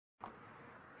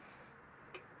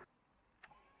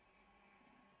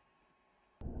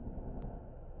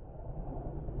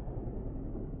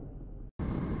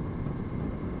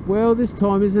Well, this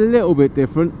time is a little bit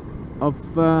different. I've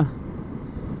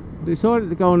decided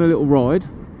to go on a little ride,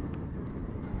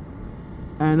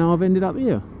 and I've ended up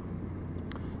here.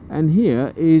 And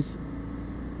here is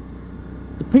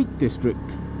the Peak District,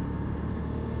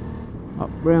 up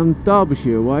round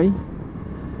Derbyshire way.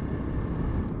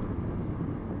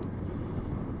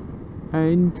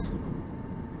 And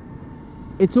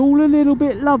it's all a little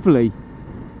bit lovely,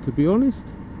 to be honest.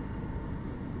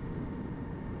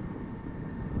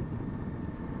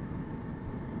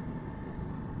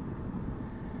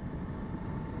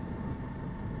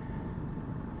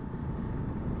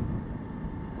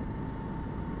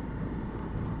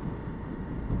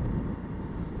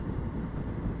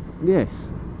 Yes,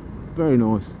 very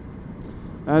nice.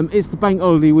 It's the bank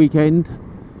holiday weekend,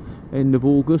 end of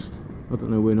August. I don't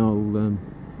know when I'll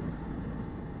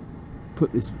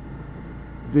put this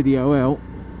video out.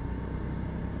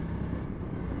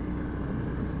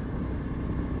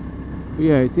 But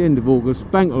yeah, it's the end of August,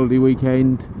 bank holiday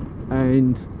weekend,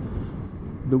 and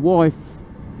the wife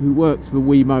who works for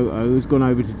WeMoto has gone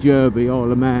over to Derby,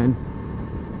 Isle of Man,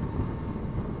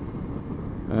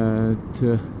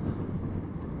 to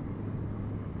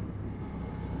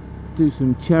do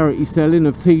some charity selling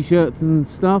of t-shirts and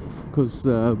stuff, because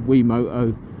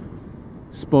WeMoto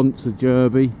sponsor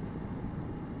Derby,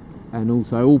 and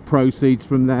also all proceeds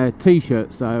from their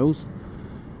t-shirt sales.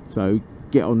 So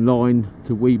get online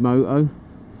to WeMoto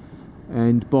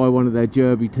and buy one of their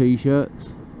Derby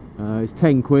t-shirts. It's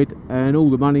 10 quid, and all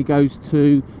the money goes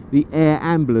to the air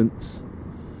ambulance,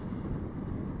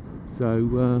 so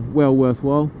well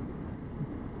worthwhile.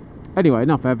 Anyway,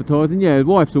 enough advertising. Yeah, the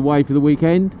wife's away for the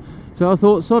weekend, so I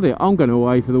thought, sod it, I'm going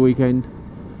away for the weekend,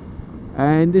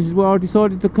 and this is where I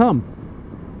decided to come.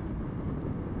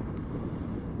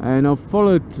 And I've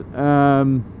followed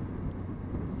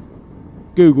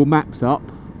Google Maps up,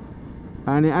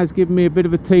 and it has given me a bit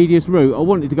of a tedious route. I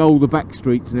wanted to go all the back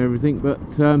streets and everything, but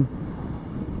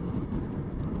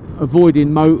avoiding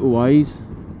motorways,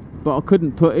 but I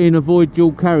couldn't put in avoid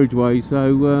dual carriageways,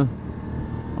 so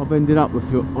I've ended up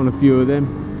on a few of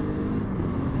them.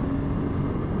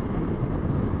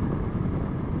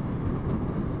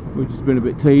 Which has been a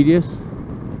bit tedious,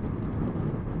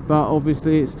 but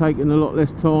obviously it's taken a lot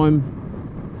less time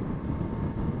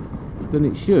than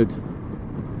it should,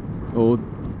 or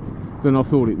than I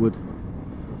thought it would.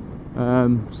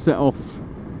 Set off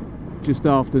just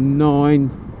after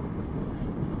 9,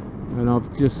 and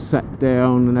I've just sat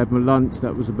down and had my lunch.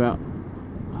 That was about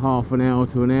half an hour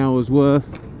to an hour's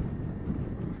worth,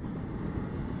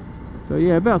 so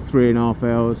yeah, about 3.5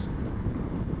 hours.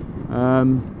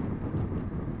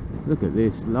 Look at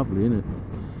this, lovely, isn't it?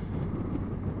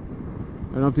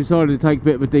 And I've decided to take a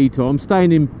bit of a detour. I'm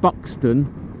staying in Buxton,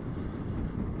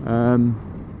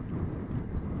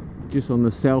 just on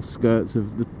the south skirts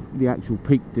of the actual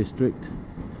Peak District,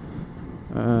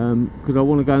 because I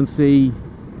want to go and see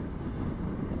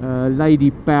Lady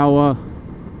Bower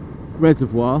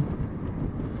Reservoir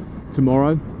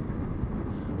tomorrow.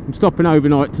 I'm stopping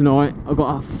overnight tonight. I've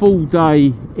got a full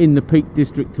day in the Peak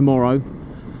District tomorrow,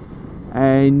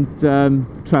 and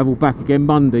travel back again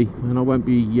Monday, and I won't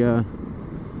be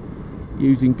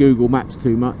using Google Maps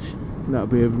too much. That'll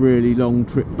be a really long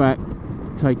trip back,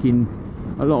 taking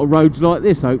a lot of roads like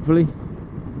this, hopefully.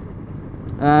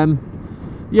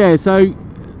 Yeah, so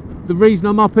the reason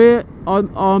I'm up here,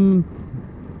 I'm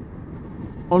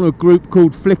on a group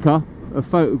called Flickr, a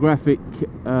photographic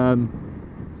don't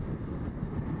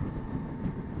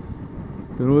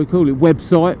know what we call it,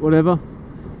 website, whatever,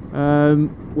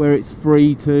 where it's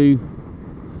free to,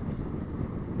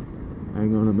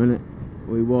 hang on a minute,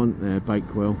 we want there,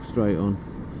 Bakewell, straight on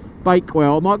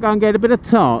Bakewell. I might go and get a bit of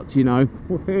tart, you know.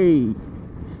 Hey.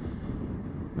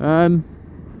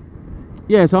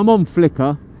 Yeah, so I'm on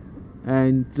Flickr,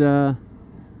 and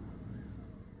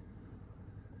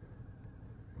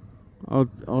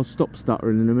I'll stop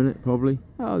stuttering in a minute, probably.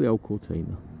 Oh, the old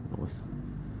Cortina, nice.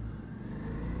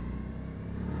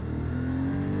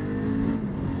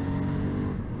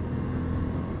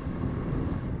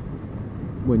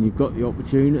 When you've got the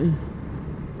opportunity.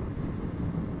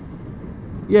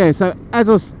 Yeah, so as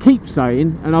I keep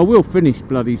saying, and I will finish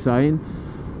bloody saying,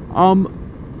 I'm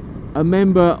a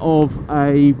member of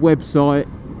a website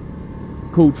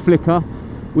called Flickr,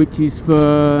 which is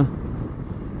for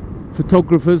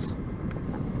photographers,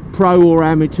 pro or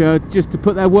amateur, just to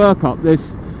put their work up.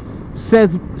 There's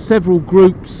several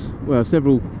groups, well,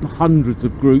 several hundreds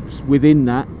of groups within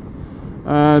that,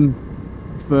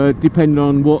 for depending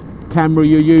on what camera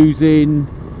you're using,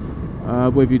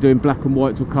 whether you're doing black and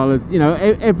whites or colours, you know,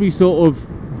 every sort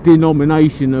of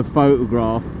denomination of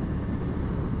photograph.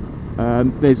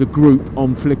 there's a group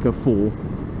on Flickr for.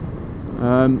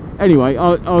 Anyway,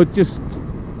 I just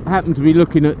happened to be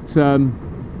looking at some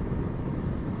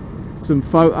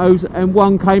photos, and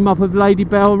one came up of Lady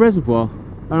Bower Reservoir,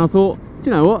 and I thought, do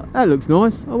you know what, that looks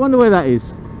nice, I wonder where that is.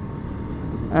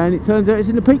 And it turns out it's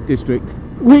in the Peak District,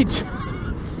 which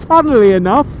funnily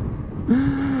enough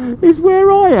is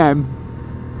where I am.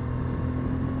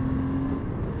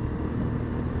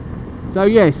 So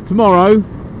yes, tomorrow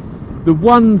the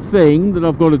one thing that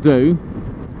I've got to do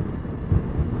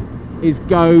is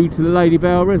go to the Lady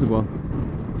Bower Reservoir.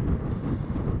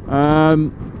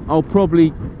 I'll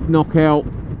probably knock out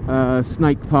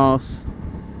Snake Pass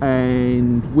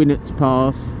and Winnett's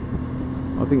Pass.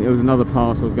 I think there was another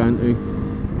pass I was going to.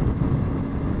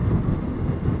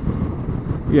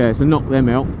 Yeah, so knock them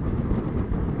out.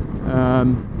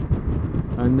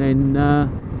 And then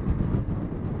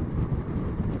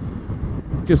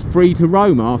just free to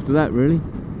roam after that, really.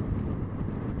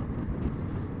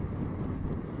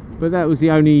 But that was the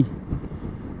only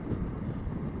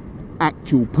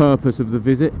actual purpose of the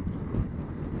visit,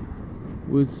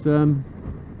 was to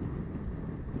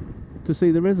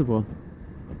see the reservoir.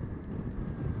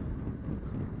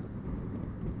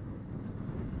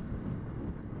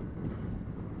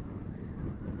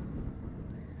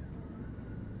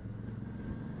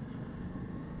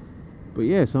 But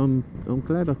yes, I'm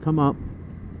glad I come up.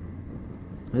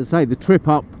 As I say, the trip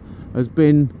up has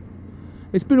been,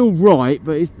 it's been all right,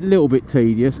 but it's a little bit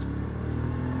tedious.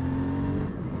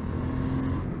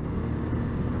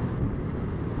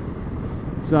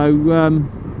 So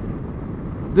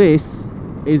this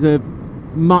is a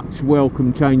much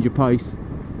welcome change of pace.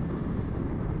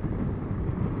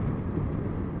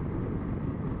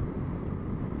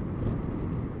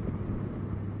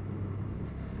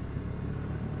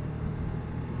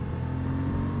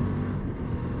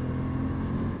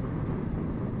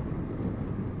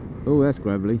 Oh, that's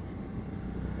gravelly.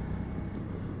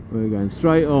 We're going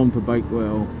straight on for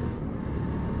Bakewell.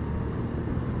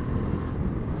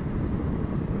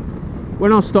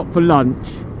 When I stopped for lunch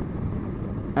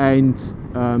and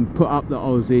put up that I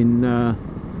was in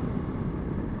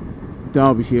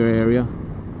Derbyshire area,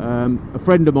 a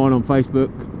friend of mine on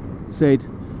Facebook said,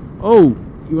 "Oh,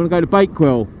 you want to go to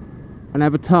Bakewell and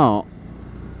have a tart?"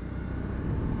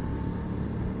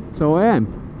 So I am.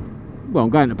 Well, I'm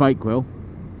going to Bakewell.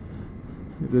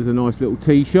 There's a nice little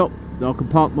tea shop that I can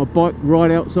park my bike right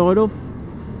outside of.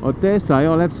 I dare say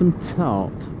I'll have some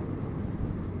tart.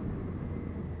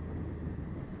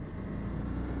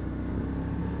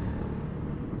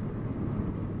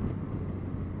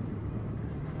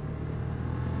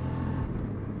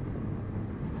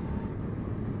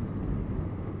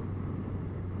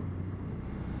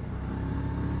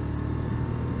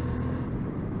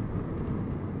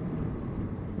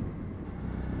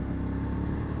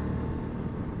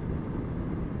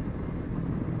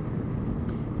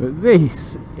 But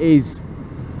this is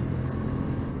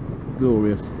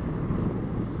glorious,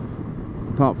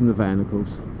 apart from the van, of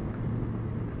course.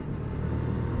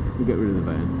 We'll get rid of the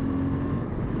van.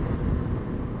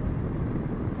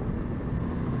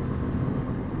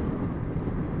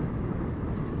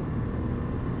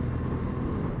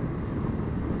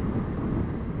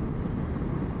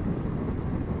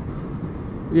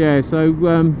 Yeah, so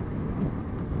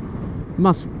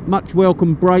much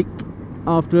welcome break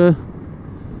after.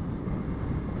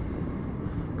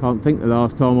 Can't think the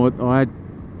last time I had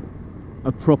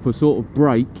a proper sort of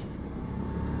break,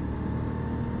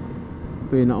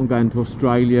 being that I'm going to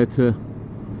Australia to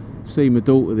see my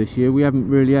daughter this year. We haven't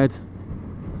really had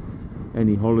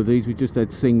any holidays, we just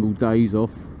had single days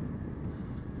off.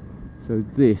 So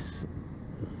this,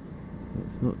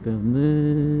 that's not down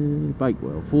there,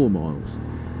 Bakewell, 4 miles.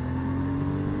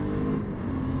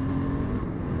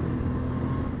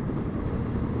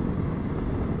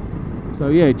 So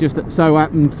yeah, just so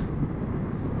happened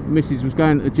Mrs was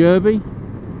going to Derby,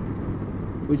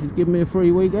 which has given me a free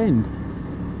weekend.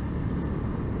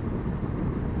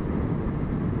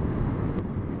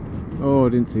 Oh, I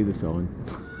didn't see the sign.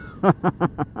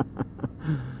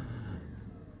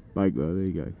 Bakewell, there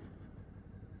you go.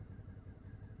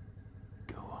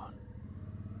 Go on,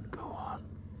 go on.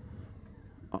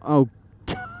 Oh,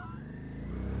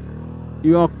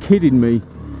 you are kidding me.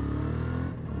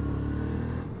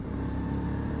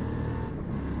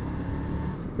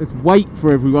 Let's wait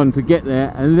for everyone to get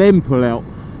there and then pull out.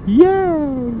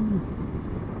 Yay!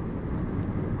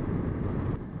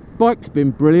 Bike's been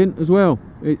brilliant as well.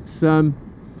 It's I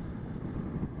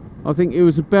think it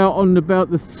was on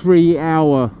about the 3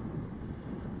 hour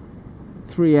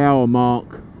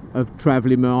mark of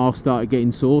travelling my arse started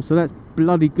getting sore, so that's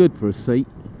bloody good for a seat,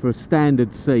 for a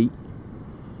standard seat.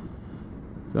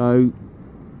 So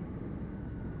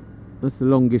that's the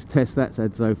longest test that's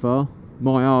had so far.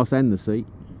 My arse and the seat.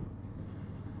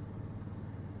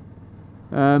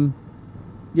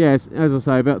 Yes, as I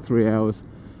say, about 3 hours,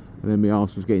 and then my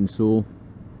arse was getting sore.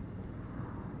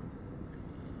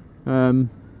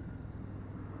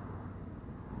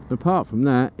 Apart from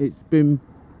that, it's been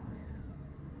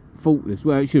faultless.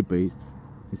 Well, it should be.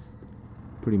 It's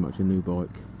pretty much a new bike.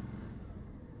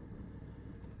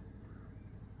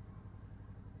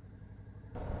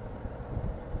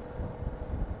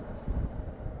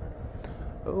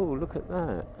 Oh, look at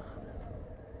that.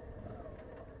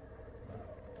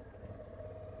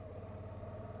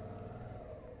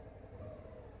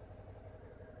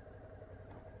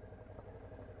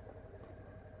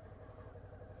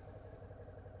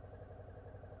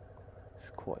 It's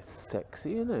quite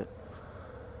sexy, isn't it?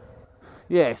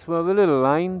 Yes, well, the little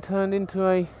lane turned into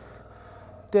a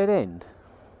dead end.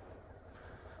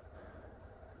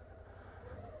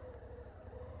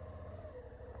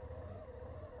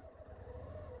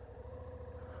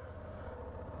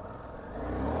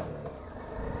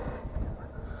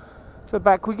 So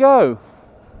back we go.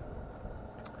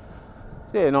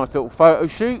 Yeah, nice little photo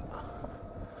shoot.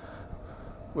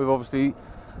 With obviously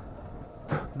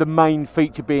the main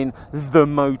feature being the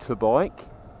motorbike.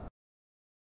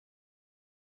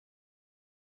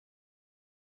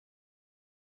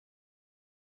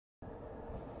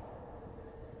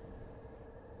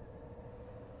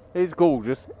 It's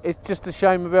gorgeous. It's just a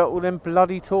shame about all them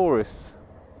bloody tourists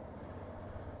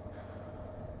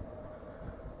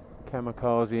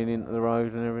kamikazing into the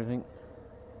road and everything.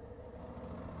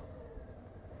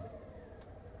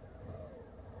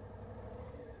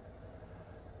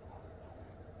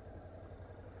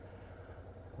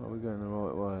 Are we going the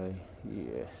right way?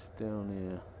 Yes, down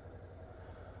here.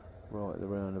 Right at the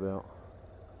roundabout.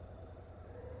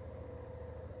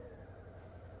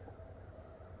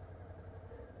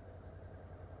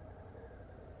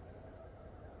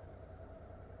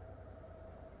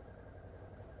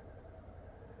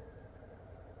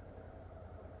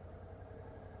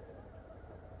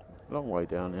 Long way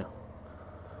down here.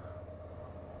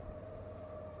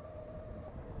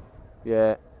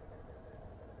 Yeah.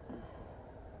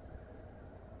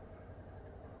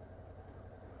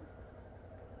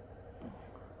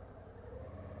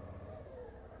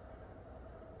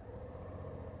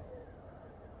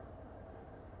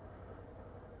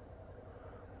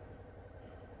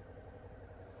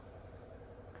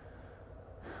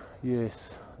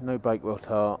 Yes, no Bakewell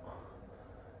tart.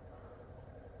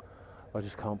 I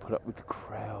just can't put up with the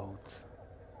crowds.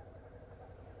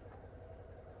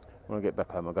 When I get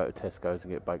back home, I'll go to Tesco's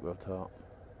and get Bakewell tart.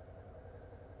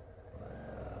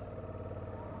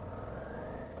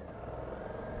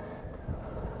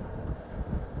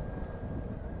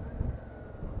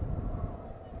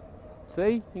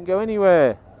 See, you can go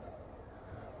anywhere.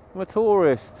 I'm a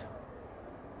tourist.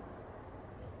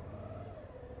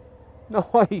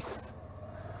 Nice.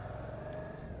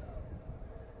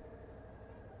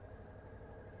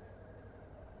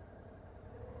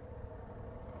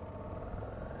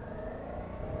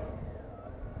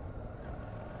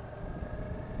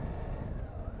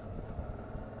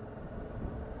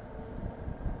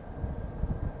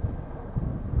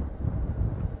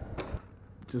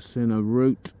 Just in a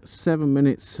route 7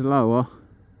 minutes slower,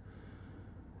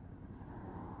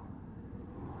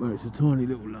 where it's a tiny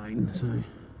little lane, so let's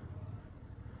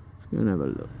go and have a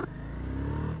look.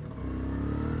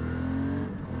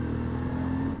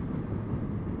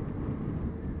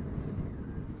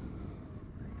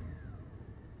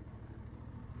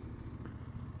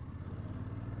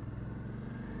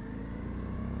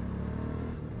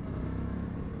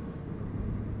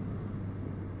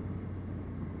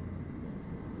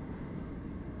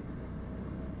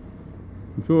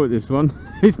 I'm sure at this one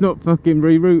it's not fucking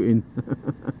rerouting.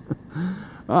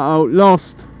 Uh oh,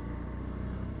 lost.